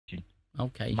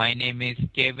Okay. My name is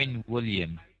Kevin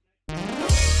William.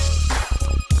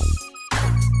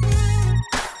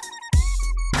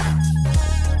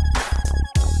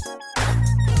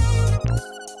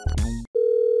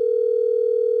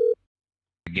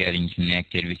 Getting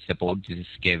connected with support. This is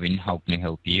Kevin. How can I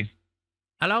help you?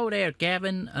 Hello there,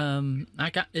 Gavin. I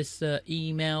got this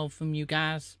email from you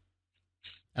guys.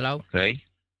 Hello? Okay.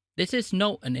 This is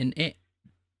Norton, in it.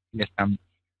 Yes,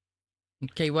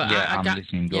 Okay, well, yeah, I I'm got,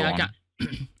 listening. Go yeah, on.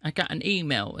 I got an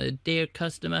email. Dear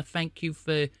customer, thank you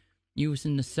for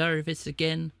using the service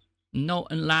again.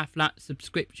 Norton Lifeline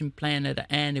subscription plan of the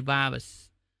antivirus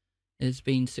has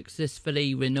been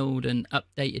successfully renewed and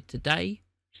updated today.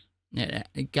 I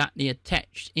got the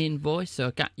attached invoice, so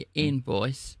I got your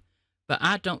invoice, but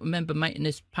I don't remember making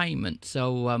this payment.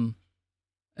 So,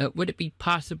 would it be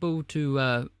possible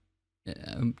to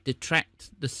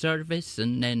detract the service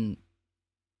and then,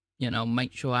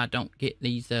 make sure I don't get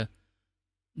these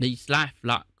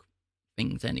LifeLock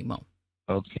things anymore?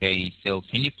 Okay, so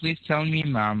can you please tell me,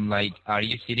 ma'am, like, are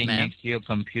you sitting next to your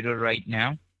computer right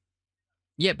now?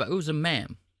 Yeah, but who's a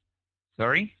ma'am?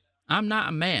 Sorry? I'm not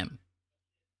a ma'am.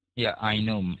 Yeah, I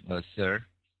know, sir.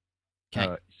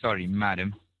 Okay. Sorry,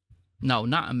 madam. No,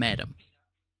 not a madam.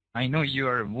 I know you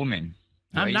are a woman.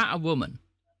 Right? I'm not a woman.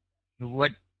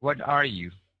 What are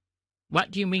you?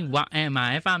 What do you mean, what am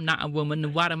I? If I'm not a woman,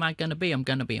 then what am I going to be? I'm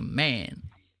going to be a man.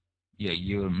 Yeah,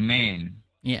 you're a man.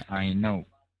 Yeah. I know.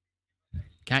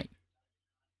 Okay.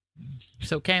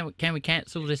 So can we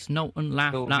cancel this Norton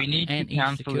LifeLock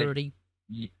anti-security?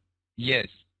 Yes.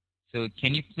 So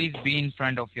can you please be in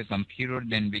front of your computer,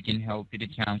 then we can help you to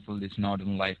cancel this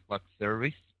Norton LifeLock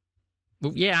service?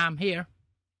 Well, yeah, I'm here.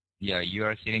 Yeah, you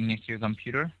are sitting next to your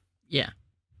computer? Yeah.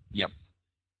 Yep.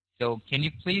 So can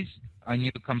you please, on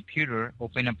your computer,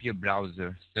 open up your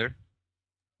browser, sir?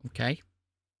 Okay.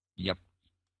 Yep.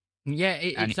 Yeah,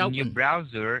 it's open. In your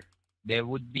browser, there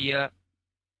would be at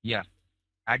the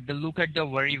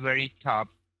very, very top,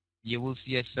 you will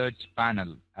see a search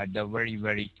panel at the very,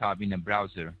 very top in the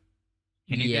browser.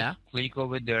 Can you just click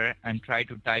over there and try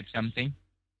to type something?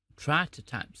 Try to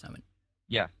type something.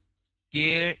 Yeah.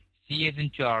 Here, C as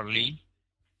in Charlie.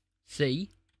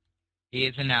 C. A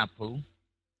as in Apple.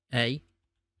 A.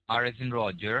 R as in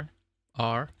Roger.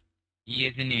 R. E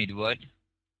as in Edward.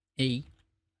 E.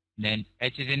 Then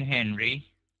H as in Henry.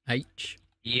 H.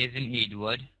 E as in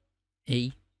Edward.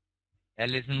 E.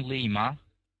 L as in Lima.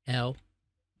 L.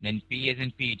 Then P as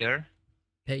in Peter.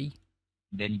 P.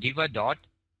 Then give a dot.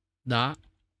 Dot.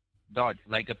 Dot,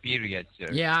 like a period,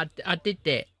 sir. Yeah, I did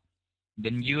that.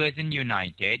 Then U as in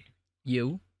United.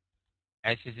 U.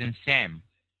 S as in Sam.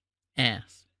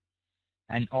 S.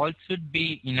 And all should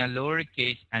be in a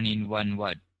lowercase and in one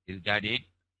word. Is that it?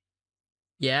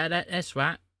 Yeah, that's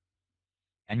right.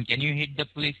 And can you hit the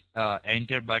please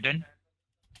enter button?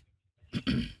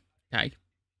 Okay.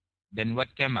 Then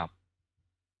what came up?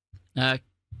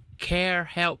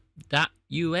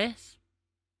 carehelp.us.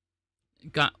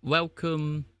 Got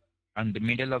welcome. On the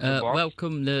middle of the box?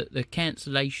 Welcome the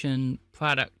cancellation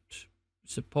product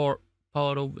support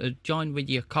portal. Join with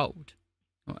your code.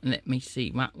 Let me see.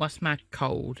 What's my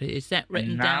code? Is that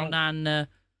written down on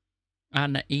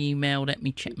the email? Let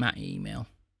me check my email.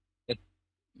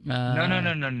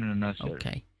 No, sir.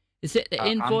 Okay. Is it the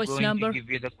invoice number? I'm going to give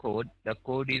you the code. The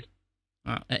code is...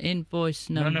 the invoice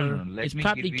number. No. It's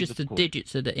probably just the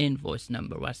digits of the invoice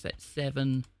number. What's that?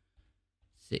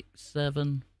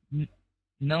 767.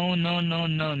 No.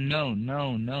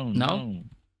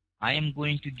 I am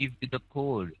going to give you the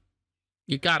code.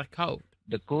 You got a code?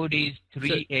 The code is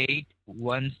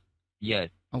 381. Yes.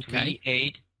 Okay.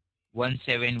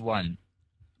 38171.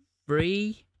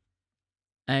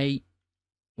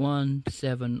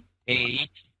 38171.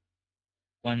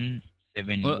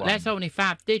 8171. Well, that's only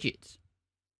 5 digits.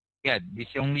 Yeah, this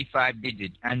is only 5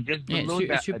 digits, and just below that,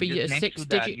 it should be a 6-digit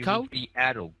code. You will see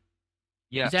arrow.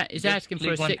 Yeah. Is asking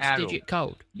for a 6-digit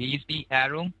code? Do you see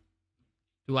arrow?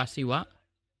 Do I see what?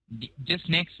 Just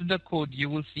next to the code, you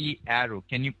will see arrow.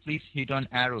 Can you please hit on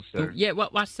arrow, sir? Yeah.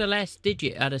 What's the last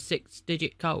digit of a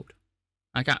 6-digit code?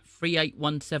 I got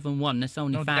 38171. That's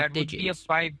only 5 digits. That would be a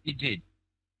 5-digit.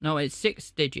 No, it's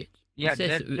 6 digits. Yeah, it says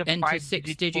that's the enter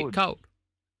 5-digit 6-digit code.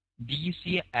 Do you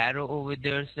see arrow over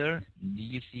there, sir? Do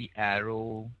you see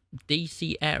arrow?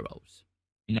 DC arrows.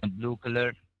 In a blue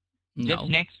color? No. Just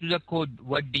next to the code,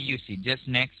 what do you see? Just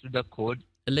next to the code?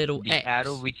 A little the X.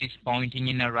 Arrow which is pointing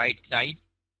in the right side?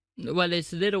 Well,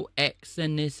 there's a little X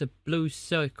and there's a blue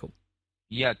circle.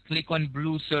 Yeah, click on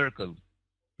blue circle.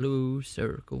 Blue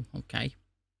circle, okay.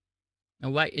 Oh,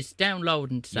 wait, it's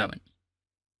downloading something.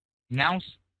 Now...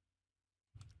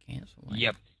 Cancel.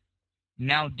 Yep.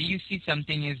 Now, do you see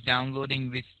something is downloading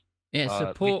with Yeah,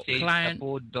 support which says client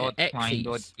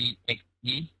support.client.exe?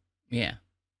 Yeah.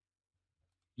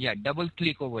 Yeah, double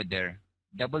click over there.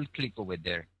 Double click over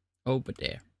there. Over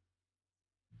there.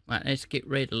 Right, let's get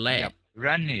rid of that. Yep.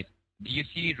 Run it. Do you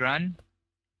see run?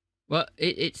 Well,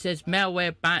 it says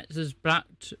malware bytes has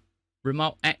blocked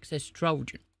remote access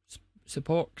Trojan.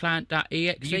 Support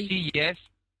client.exe. Do you see yes?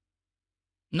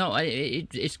 No,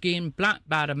 it's getting blocked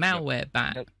by the malware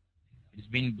byte. It's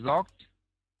been blocked?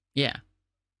 Yeah.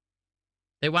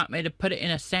 They want me to put it in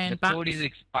a sandbox. The code is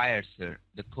expired, sir.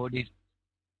 The code is...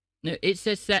 No, it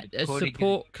says that a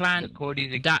support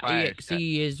client.exe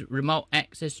is remote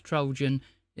access Trojan.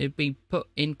 It'd be put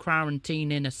in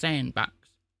quarantine in a sandbox.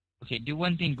 Okay, do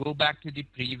one thing. Go back to the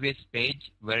previous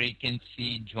page where you can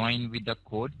see join with the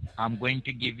code. I'm going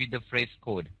to give you the fresh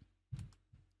code.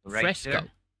 Right, Fresco? Sir?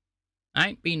 I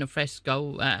ain't been to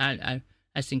Fresco.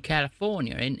 That's in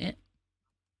California, isn't it?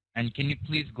 And can you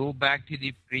please go back to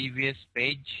the previous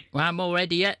page? Well, I'm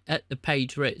already at the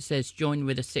page where it says join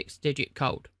with a 6-digit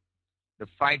code. The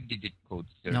 5-digit code,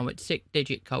 sir. No, it's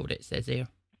 6-digit code, it says here.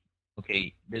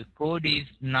 Okay, the code is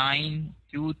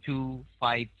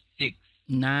 92256.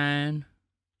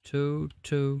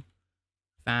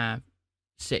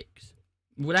 92256.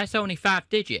 Well, that's only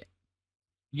 5-digit.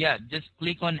 Yeah, just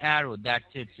click on arrow. That's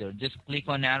it, sir. Just click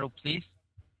on arrow, please.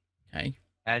 Okay.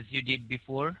 As you did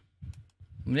before.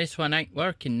 This one ain't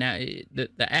working now.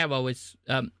 The arrow is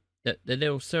the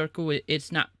little circle.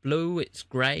 It's not blue. It's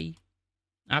gray.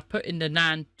 I put in the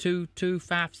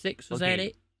 92256. Was that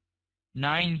it?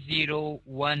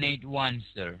 90181,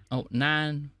 sir. Oh,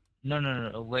 9.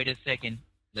 No. Wait a second.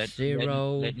 Let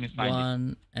me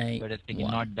find it. Wait a second.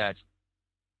 Not that.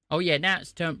 Oh yeah, now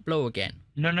it's turned blue again.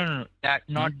 No. That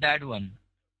not that one.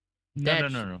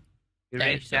 No.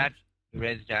 Erase that.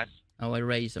 Erase that. I'll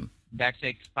erase them. That's the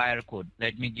expire code.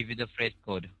 Let me give you the fresh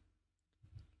code.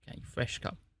 Okay, fresh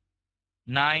code.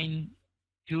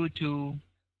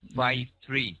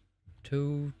 92253.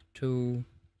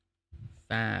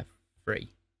 2253.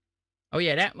 Oh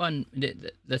yeah, that one.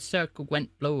 The circle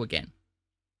went blue again.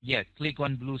 Yeah, click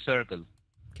on blue circle.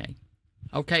 Okay.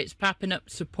 Okay, it's popping up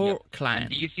support client.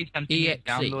 And do you see something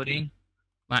downloading?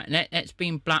 Right, that's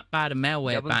being blocked by the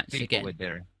malware bytes again. Over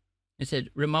there. It said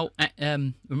remote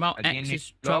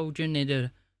access Trojan in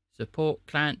a support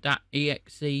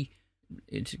client.exe.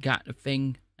 It's got the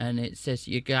thing, and it says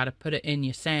you got to put it in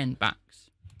your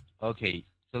sandbox. Okay,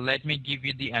 so let me give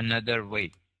you the another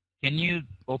way. Can you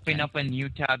open up a new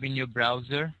tab in your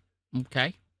browser?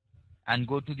 Okay. And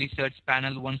go to the search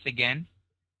panel once again.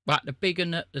 Right, the big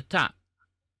one at the top.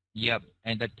 Yep,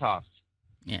 at the top.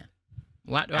 Yeah.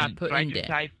 What do I put in there?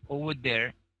 Try to type over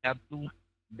there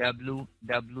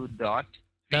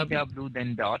www.3w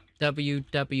then dot.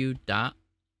 www dot.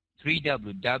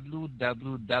 3w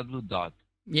www.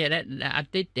 Yeah, that I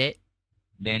did that.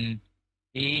 Then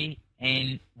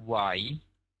ANYDESK.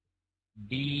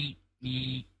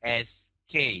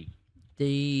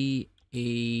 DES.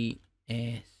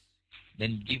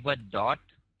 Then give a dot.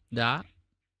 Dot.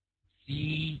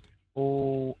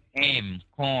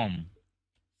 com.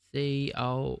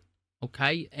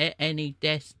 Okay.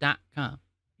 Anydesk.com.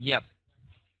 Yep.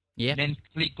 Yeah. Then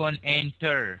click on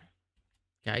enter.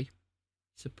 Okay.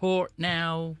 Support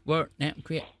now. Work now.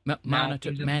 Create.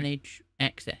 Monitor. Manage.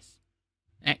 Access.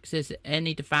 Access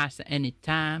any device at any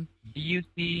time. Do you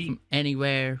see from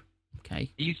anywhere?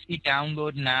 Okay. Do you see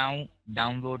download now?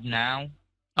 Download now.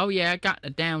 Oh yeah, I got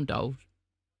the download.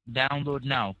 Download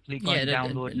now. Click on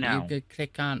download now. You could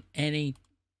click on any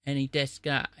desk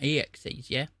exes,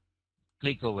 yeah?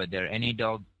 Click over there,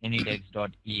 anydesk.exe.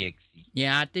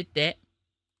 Yeah, I did that.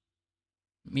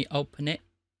 Let me open it.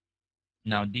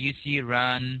 Now, do you see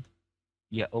run?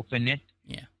 Yeah, open it.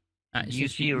 Yeah. Do you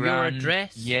see your run?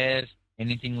 Address? Yes,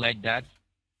 anything like that?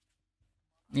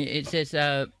 It says,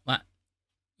 what?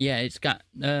 Yeah, it's got,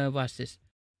 what's this?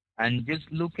 And just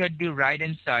look at the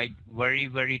right-hand side, very,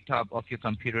 very top of your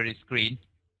computer screen.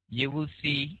 You will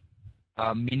see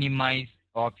a minimize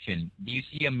option. Do you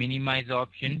see a minimize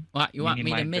option? What, you want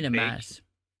me to minimize?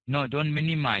 No, don't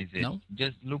minimize it. No?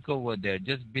 Just look over there.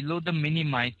 Just below the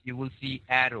minimize, you will see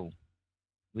arrow,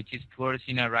 which is towards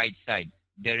in the right side.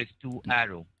 There is 2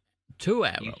 arrows. 2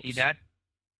 arrows? You see that?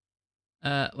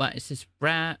 What, it says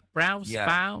browse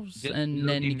files, just and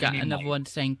then you got another one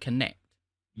saying connect.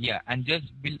 Yeah, and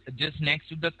just next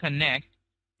to the connect,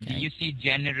 do you see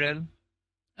general?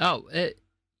 Oh,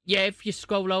 yeah, if you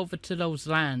scroll over to those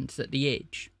lines at the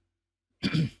edge.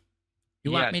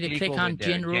 You want me to click on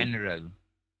general? General.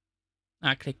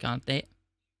 I click on that.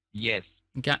 Yes.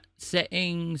 Got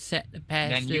settings, set the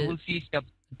password. Then you will see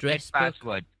address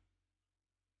password.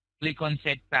 Click on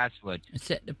set password.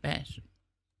 Set the password.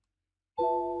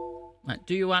 Right,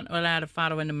 do you want to allow the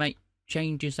following to make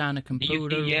changes on a computer?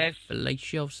 Do you see yes?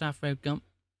 Fellatio software gump.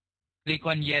 Click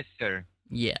on yes, sir.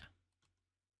 Yeah.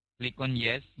 Click on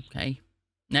yes. Okay.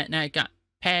 Now you got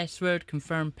password,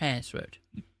 confirm password.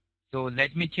 So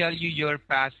let me tell you your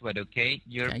password, okay?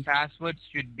 Your password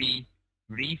should be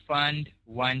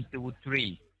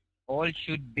refund123. All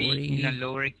should be in a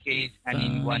lowercase and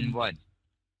in one word.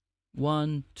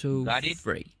 1, 2, got it?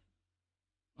 3.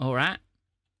 All right.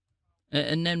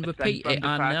 And then repeat it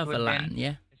on the other line,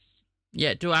 yeah?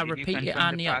 Yeah, do I repeat it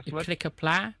on the click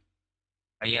apply?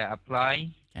 Yeah,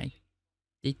 apply. Okay.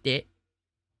 Did that.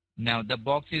 Now the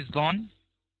box is gone.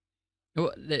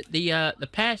 Well, the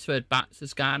password box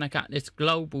is gone. I got this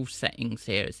global settings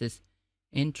here. It says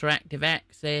interactive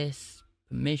access,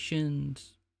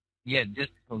 permissions. Yeah,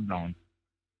 just hold on.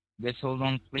 Just hold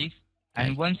on, please. Okay.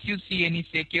 And once you see any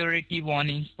security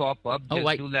warnings pop up,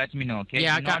 just do let me know, okay?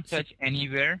 Yeah, do not touch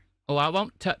anywhere. Oh, I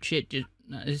won't touch it. Just,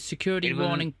 the security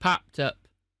warning popped up.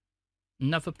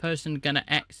 Another person gonna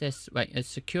access a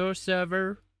secure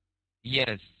server.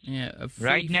 Yes. Yeah.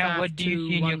 Right now, what do you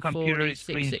see in your computer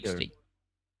screen, sir?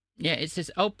 Yeah, it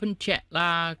says open chat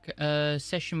log,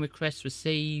 session request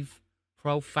receive,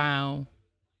 profile.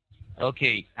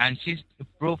 Okay, and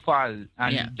profile,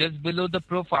 and just below the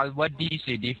profile, what do you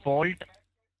see? Default?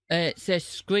 It says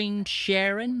screen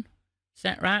sharing. Is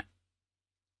that right?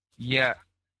 Yeah.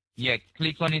 Yeah,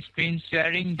 click on screen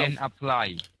sharing, then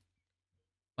apply.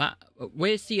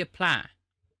 Where's the apply?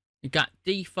 You got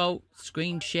default,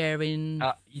 screen sharing,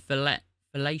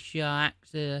 fellatio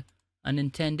access,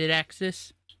 unintended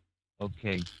access.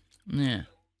 Okay. Yeah.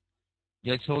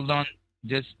 Just hold on.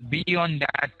 Just be on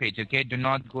that page, okay? Do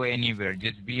not go anywhere.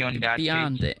 Just be on that page.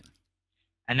 Beyond it.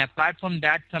 And apart from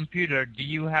that computer, do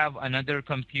you have another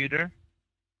computer?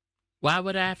 Why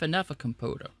would I have another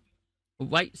computer?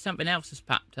 Wait, something else has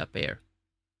popped up here.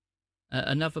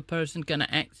 Another person gonna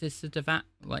access the device.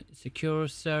 Wait, secure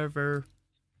server.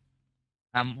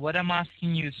 What I'm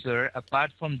asking you, sir,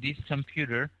 apart from this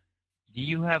computer, do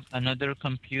you have another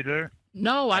computer?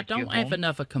 No, I don't have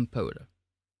another computer.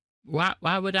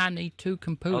 Why would I need two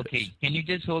computers? Okay, can you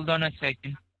just hold on a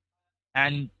second?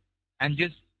 And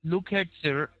just look at,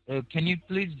 sir, can you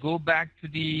please go back to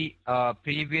the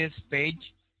previous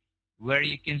page where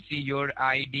you can see your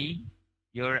ID,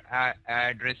 your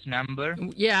address number?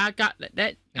 Yeah, I got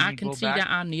that. I can see that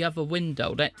on the other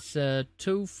window. That's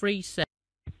 237.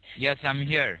 Yes, I'm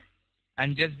here.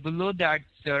 And just below that,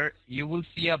 sir, you will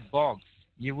see a box.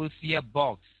 You will see a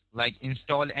box. Like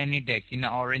install AnyDesk in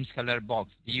an orange color box.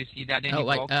 Do you see that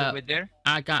box over there?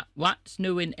 I got what's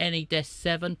new in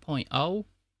AnyDesk 7.0,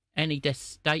 AnyDesk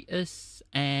status,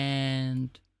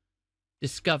 and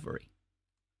discovery.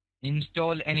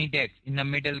 Install AnyDesk in the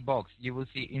middle box. You will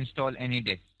see install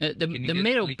AnyDesk. The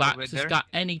middle box has got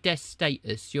AnyDesk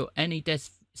status. Your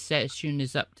AnyDesk session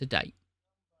is up to date.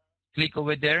 Click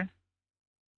over there.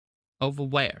 Over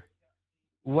where?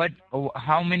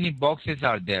 How many boxes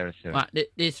are there, sir? Right,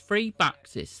 there's 3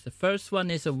 boxes. The first one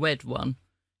is a red one. It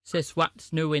says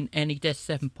what's new in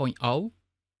AnyDesk 7.0.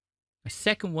 The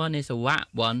second one is a white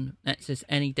one that says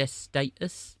AnyDesk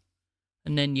status.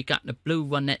 And then you got the blue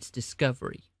one that's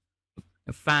discovery.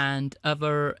 You find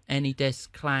other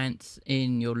AnyDesk clients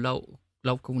in your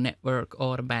local network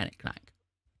automatically.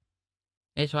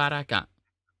 That's what I got.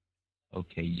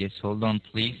 Okay, just hold on,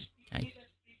 please. Okay.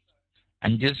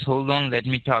 And just hold on, let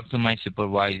me talk to my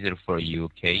supervisor for you,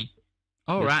 okay?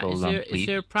 All right, is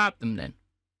there a problem then?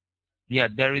 Yeah,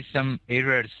 there is some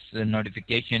errors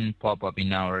notification pop up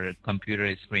in our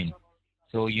computer screen.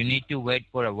 So you need to wait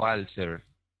for a while, sir.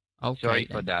 Okay. Sorry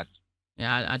for that.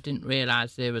 Yeah, I didn't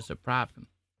realize there was a problem.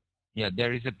 Yeah,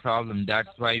 there is a problem.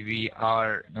 That's why we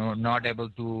are not able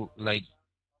to,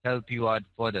 help you out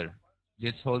further.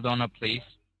 Just hold on, please.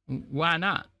 Why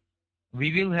not?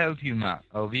 We will help you, ma.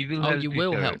 We will help you, you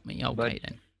will sir. help me. Okay, but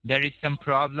then. There is some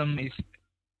problem.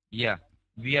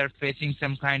 We are facing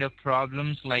some kind of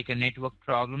problems, like a network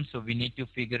problem. So we need to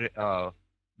figure.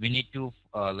 We need to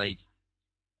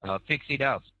fix it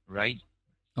up, right?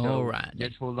 All right.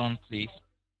 Just hold on, please.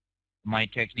 My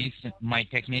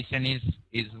technician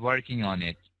is working on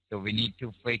it. So we need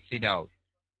to fix it out.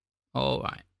 All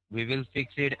right. We will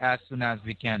fix it as soon as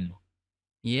we can.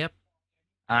 Yep.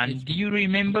 And do you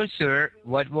remember, sir,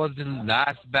 what was the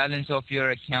last balance of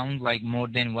your account? Like more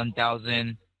than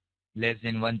 1,000, less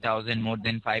than 1,000, more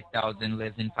than 5,000,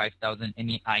 less than 5,000?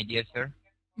 Any idea, sir?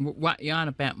 What you on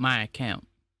about my account?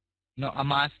 No,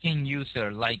 I'm asking you,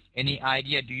 sir. Like, any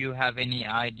idea? Do you have any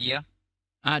idea?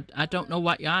 I don't know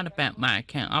what you're on about my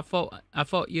account. I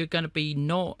thought you're gonna be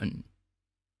Norton.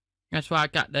 That's why I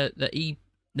got the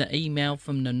email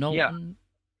from the Norton.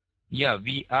 Yeah,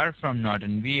 we are from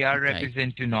Norton. We are Okay.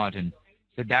 represent to Norton.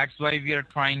 So that's why we are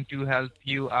trying to help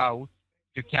you out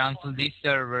to cancel this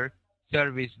server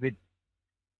service with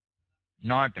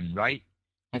Norton, right?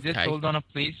 So just Okay. hold on,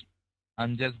 please.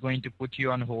 I'm just going to put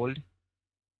you on hold.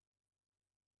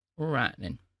 All right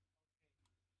then.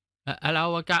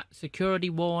 Hello, I got security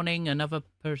warning. Another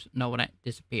person. No, that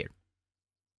disappeared.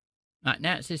 Right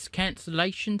now it says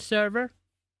cancellation server.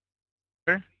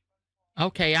 Sir?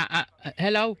 Okay.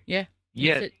 Hello. Yeah.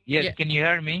 Yes. Yes. Yeah. Can you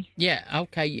hear me? Yeah.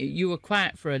 Okay. You were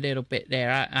quiet for a little bit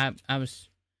there. I was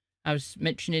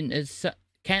mentioning as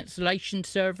cancellation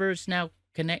servers now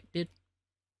connected.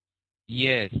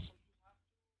 Yes.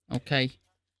 Okay.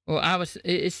 Well,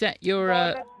 is that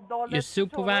your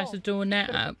supervisor doing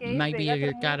that? Maybe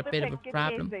you got a bit of a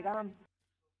problem.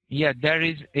 Yeah,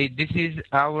 this is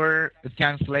our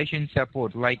cancellation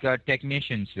support, like a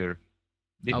technician, sir.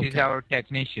 This is Okay. our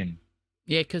technician.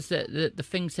 Yeah, because the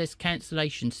thing says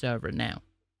cancellation server now.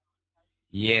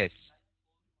 Yes.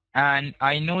 And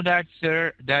I know that,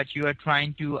 sir, that you are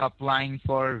trying to applying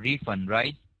for refund,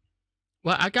 right?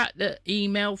 Well, I got the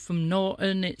email from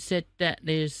Norton. It said that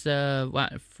there's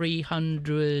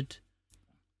 300.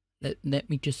 Let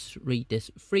me just read this.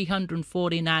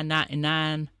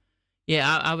 $349.99.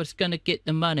 Yeah, I was gonna get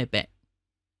the money back.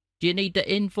 Do you need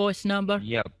the invoice number?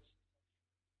 Yep.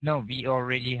 No, we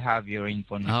already have your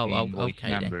invoice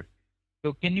okay, number. Then.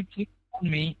 So can you please tell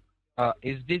me,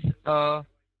 is this a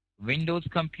Windows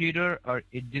computer or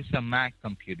is this a Mac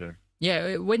computer?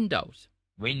 Yeah, Windows.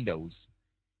 Windows.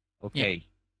 Okay. Yeah.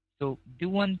 So do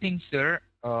one thing, sir.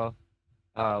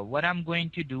 What I'm going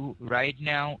to do right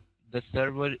now, the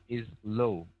server is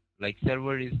low, like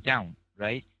server is down,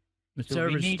 right? The so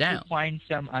server's we need down. to find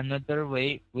some another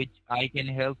way which I can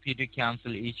help you to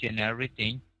cancel each and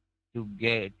everything to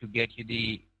get you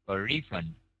the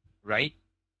refund, right?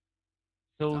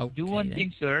 So okay, do one then.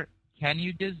 thing, sir. Can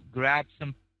you just grab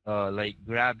some,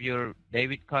 grab your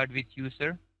debit card with you,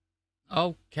 sir?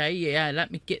 Okay, yeah.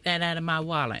 Let me get that out of my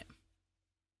wallet.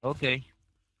 Okay.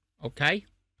 Okay.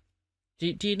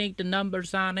 Do you need the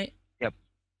numbers on it? Yep.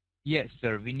 Yes,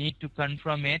 sir. We need to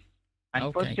confirm it. And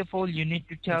okay. First of all, you need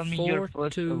to tell me your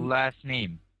first and last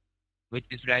name, which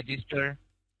is registered.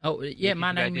 Oh, yeah,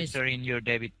 my name is in your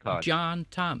debit card. John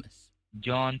Thomas.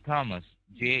 John Thomas.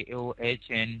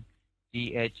 JOHNTHOMA.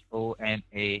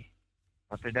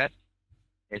 After that,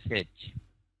 SH.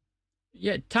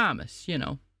 Yeah, Thomas,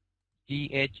 THOMASH.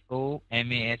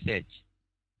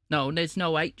 No, there's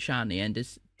no H on the end.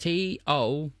 It's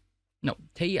THOMAS.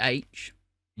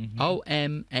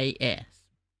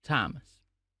 Thomas.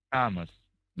 Thomas.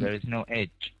 There is no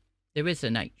H. There is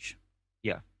an H.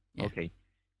 Yeah. Okay.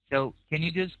 So can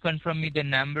you just confirm me the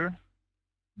number?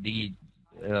 The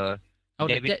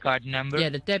debit card number? Yeah,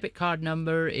 the debit card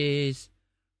number is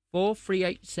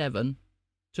 4387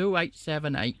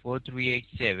 2878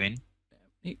 4387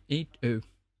 2878.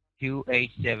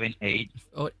 2878.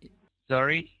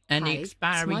 Sorry? And the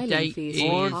expiry date is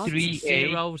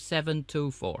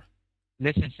 430-724.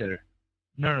 Listen, sir.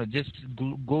 No, just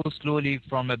go slowly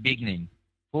from the beginning.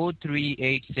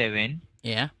 4387.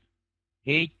 Yeah.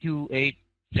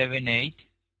 82878.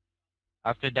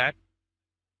 After that?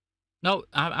 No,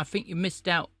 I think you missed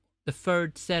out the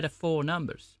third set of 4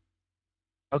 numbers.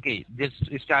 Okay, just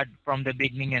start from the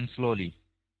beginning and slowly.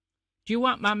 Do you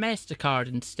want my MasterCard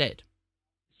instead?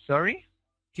 Sorry?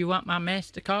 Do you want my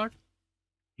MasterCard?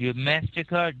 Your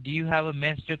MasterCard? Do you have a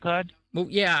MasterCard? Well,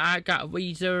 yeah, I got a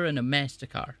Visa and a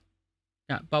MasterCard.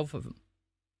 Got both of them.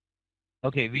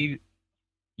 Okay,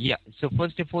 yeah, so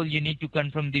first of all, you need to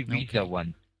confirm the Visa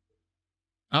one.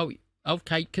 Oh,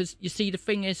 okay, because you see, the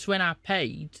thing is, when I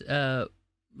paid,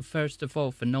 first of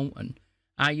all, for Norton,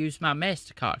 I used my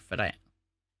MasterCard for that.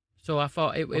 So I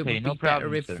thought it would be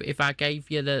better if I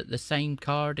gave you the same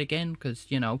card again, because,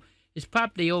 it's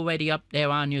probably already up there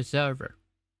on your server.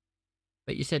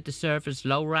 But you said the server's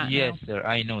low right now? Yes, sir,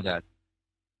 I know that.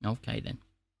 Okay, then.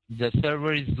 The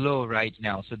server is low right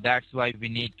now, so that's why we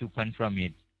need to confirm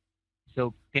it.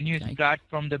 So can you start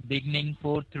from the beginning,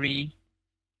 43?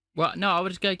 Well, no, I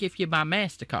was going to give you my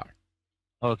MasterCard.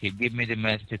 Okay, give me the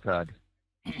MasterCard.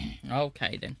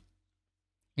 Okay, then.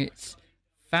 It's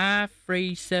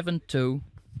 5372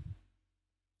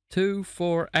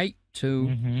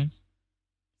 2482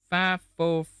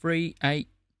 5438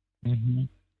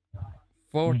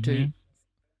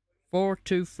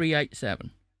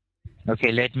 42387.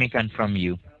 Okay, let me confirm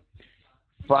you.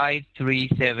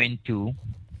 5372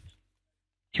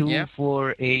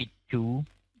 2482.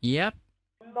 Yep.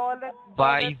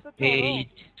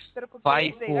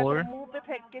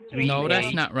 543. No,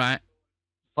 that's not right.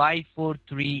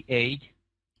 5438.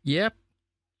 Yep.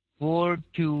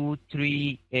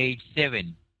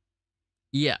 42387.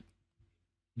 Yep.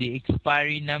 The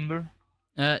expiry number?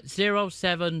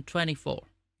 0724.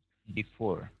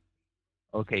 24.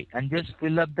 Okay, and just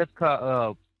fill up the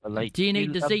Do you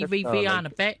need the CVV on the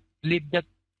back? Flip the.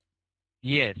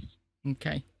 Yes.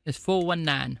 Okay. It's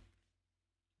 419.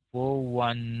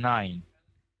 419.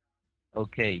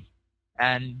 Okay.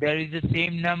 And there is the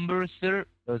same number, sir,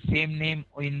 the same name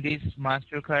in this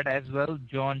MasterCard as well,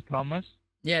 John Thomas?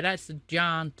 Yeah, that's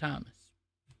John Thomas.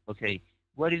 Okay.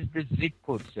 What is the zip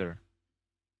code, sir?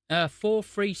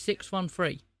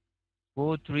 43613.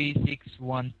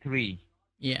 43613.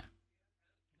 Yeah.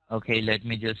 Okay, let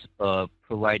me just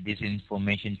provide this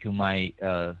information to my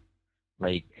to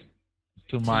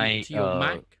your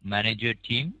Mac? manager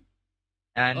team.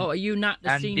 And are you not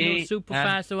the senior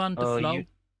supervisor on the floor?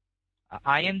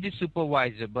 I am the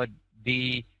supervisor, but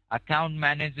the account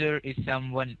manager is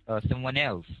someone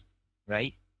else,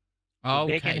 right? Oh,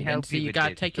 so okay, they can help so you you with got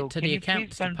to this. take So it to can the you please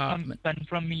accounts department.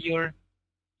 confirm your.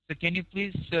 So can you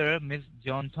please, sir, Mr.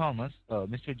 John Thomas,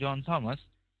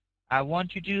 I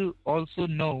want you to also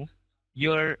know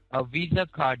your Visa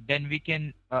card. Then we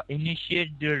can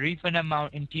initiate the refund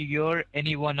amount into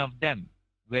any one of them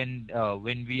when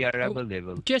we are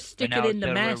available. Just stick it in the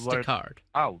MasterCard.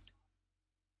 Out.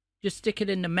 Just stick it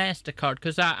in the MasterCard,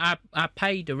 because I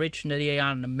paid originally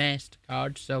on the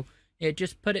MasterCard, so yeah,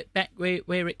 just put it back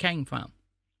where it came from.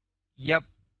 Yep,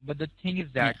 but the thing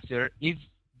is that, sir, if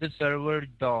the server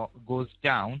goes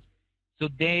down, so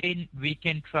then we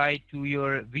can try to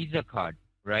your Visa card,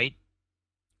 right?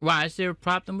 Why, is there a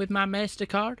problem with my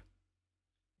MasterCard?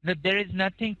 No, there is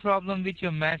nothing problem with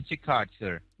your MasterCard,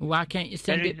 sir. Why can't you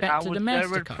send it back to the MasterCard?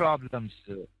 Server problem,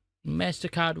 sir.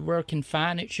 MasterCard working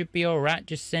fine. It should be all right.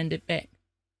 Just send it back.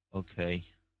 Okay,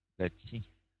 let's see.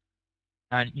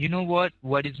 And you know what?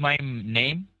 What is my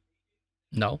name?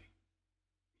 No.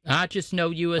 I just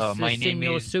know you as my the name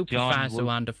senior is supervisor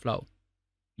on the floor.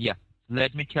 Yeah.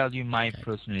 Let me tell you my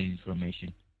personal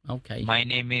information. Okay. My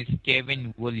name is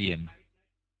Kevin Williams.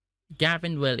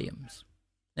 Gavin Williams.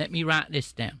 Let me write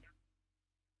this down.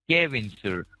 Kevin,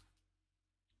 sir.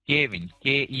 Kevin.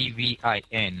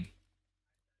 Kevin.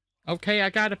 Okay, I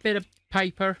got a bit of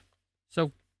paper.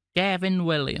 So, Gavin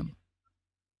Williams.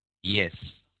 Yes.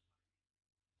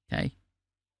 Okay.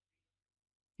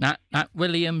 Not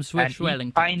Williams with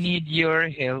Wellington. I need your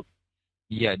help.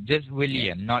 Yeah, just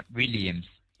William, not Williams.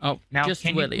 Oh, now, just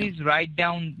can William. you please write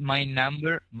down my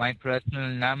number, my personal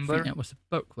number? I think that was a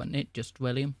book, wasn't it? Just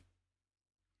William.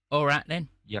 All right, then.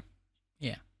 Yep.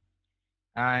 Yeah.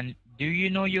 And do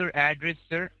you know your address,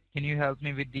 sir? Can you help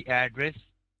me with the address?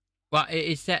 Well,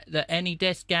 is that the any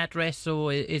desk address,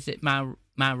 or is it my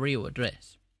real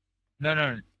address?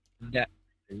 No.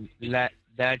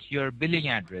 That's your billing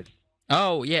address.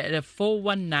 Oh, yeah, the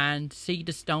 419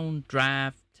 Cedar Stone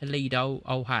Drive, Toledo,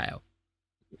 Ohio.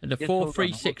 The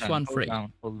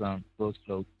 43613. Hold on. Go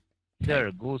slow.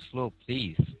 Sir, go slow,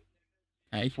 please.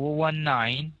 Okay.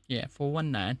 419. Yeah,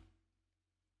 419.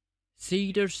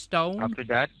 Cedar Stone. After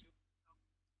that.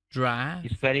 Drive.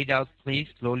 Spell it out, please.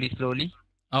 Slowly.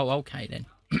 Oh, okay, then.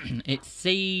 It's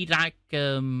C like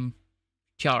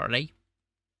Charlie.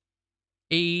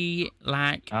 E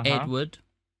like Edward.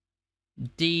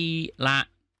 D like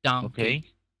donkey. Okay.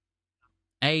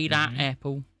 A like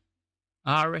apple.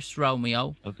 R is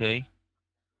Romeo. Okay.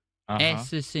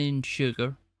 S is in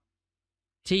sugar.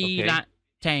 T like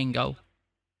tango.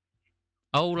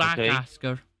 O like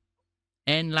Oscar.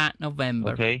 N like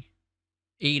November. Okay.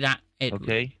 E like Edward.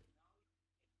 Okay.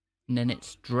 And then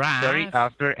it's drive. Sorry,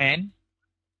 after N?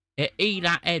 E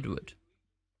like Edward.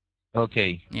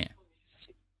 Okay. Yeah.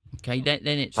 Okay, then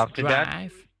it's after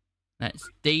drive. That's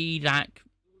D like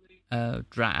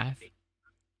drive.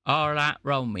 R like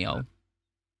Romeo.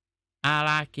 I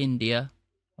like India.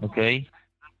 Okay.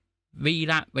 V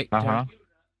like Victor.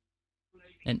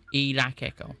 And E like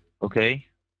Echo. Okay.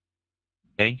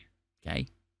 Okay.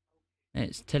 And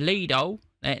it's Toledo.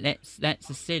 That's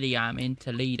the city I'm in,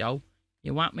 Toledo.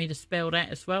 You want me to spell that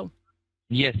as well?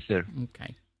 Yes, sir.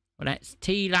 Okay. Well, that's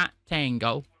T like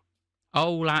Tango.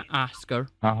 O like Oscar.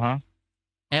 L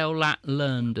like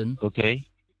London. Okay.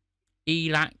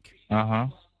 E like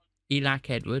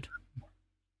Edward.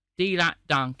 D like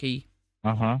Donkey.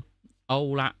 O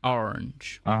like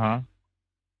Orange.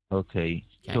 Okay.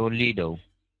 Toledo.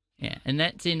 Yeah, and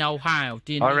that's in Ohio.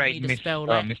 Do you need me to spell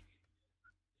that?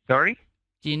 Sorry?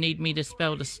 Do you need me to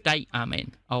spell the state I'm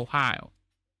in? Ohio.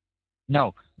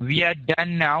 No, we are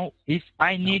done now. If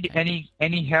I need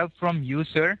any help from you,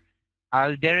 sir,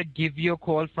 I'll direct give you a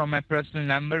call from my personal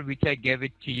number, which I gave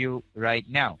it to you right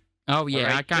now. Oh, yeah,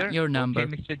 right, I got sir? your number.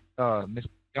 Okay, Mr.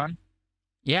 John?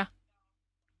 Yeah?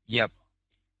 Yep.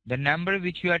 The number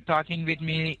which you are talking with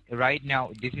me right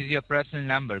now, this is your personal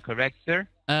number, correct, sir?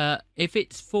 If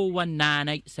it's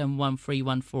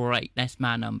 419-871-3148, that's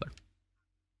my number.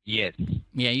 Yes.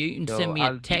 Yeah, you can So send me a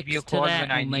I'll give you a text to call that,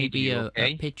 when I or maybe need you, a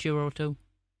okay? picture or two.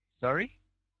 Sorry?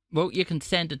 Well, you can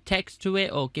send a text to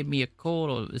it, or give me a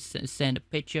call, or send a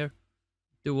picture.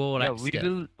 Do all that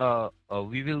stuff.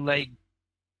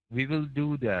 We will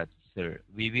do that, sir.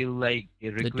 We will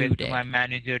request to my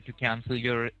manager to cancel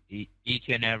your each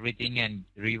and everything and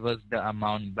reverse the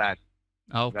amount back.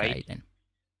 Okay, right? then.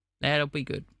 That'll be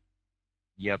good.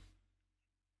 Yep.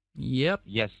 Yep.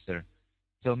 Yes, sir.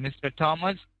 So, Mr.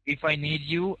 Thomas, if I need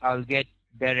you, I'll get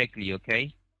directly,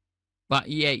 okay? But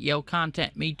yeah, you'll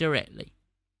contact me directly.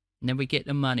 And then we get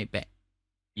the money back.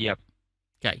 Yep.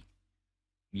 Okay.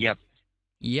 Yep.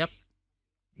 Yep.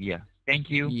 Yeah. Thank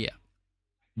you. Yeah.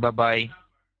 Bye-bye.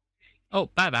 Oh,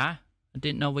 bye-bye. I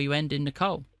didn't know we were ending the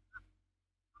call.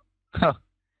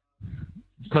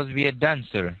 Because we are done,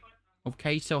 sir.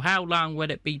 Okay, so how long will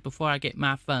it be before I get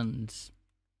my funds?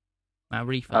 My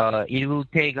refund? It will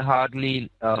take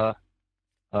hardly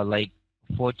like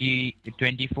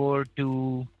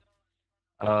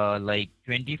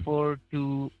 24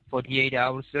 to 48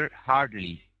 hours, sir.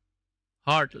 Hardly.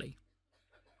 Hardly.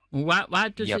 Why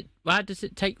does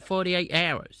it take 48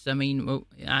 hours? I mean, well,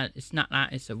 it's not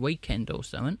like it's a weekend or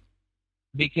something.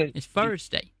 Because it's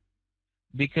Thursday.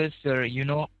 Because, sir,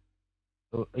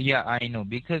 yeah, I know.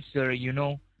 Because, sir,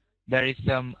 there is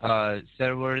some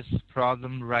servers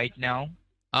problem right now.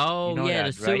 Oh, yeah,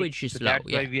 the sewage is so low. That's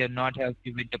why we are not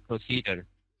helping with the procedure.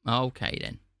 Okay,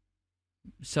 then.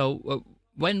 So,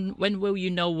 when will you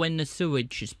know when the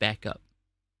sewage is back up?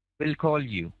 We'll call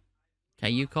you.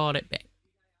 Okay, you call it back.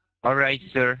 All right,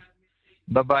 sir.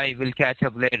 Bye-bye. We'll catch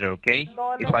up later, okay?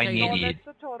 If I need it.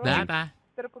 Bye-bye.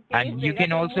 And you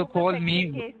can also call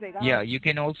me. Yeah, you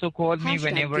can also call me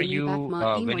whenever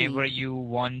you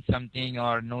want something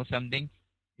or know something.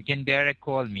 You can direct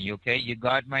call me, okay? You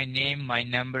got my name, my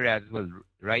number as well,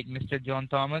 right, Mr. John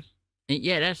Thomas?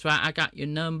 Yeah, that's right. I got your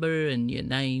number and your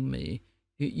name.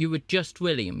 You were Just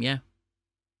William, yeah?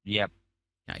 Yep.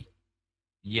 Okay.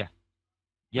 Yeah.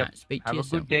 Yep. Right, speak to Have you a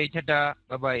good day, Tata.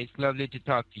 Bye-bye. It's lovely to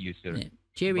talk to you, sir. Yeah.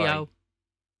 Cheerio. Bye.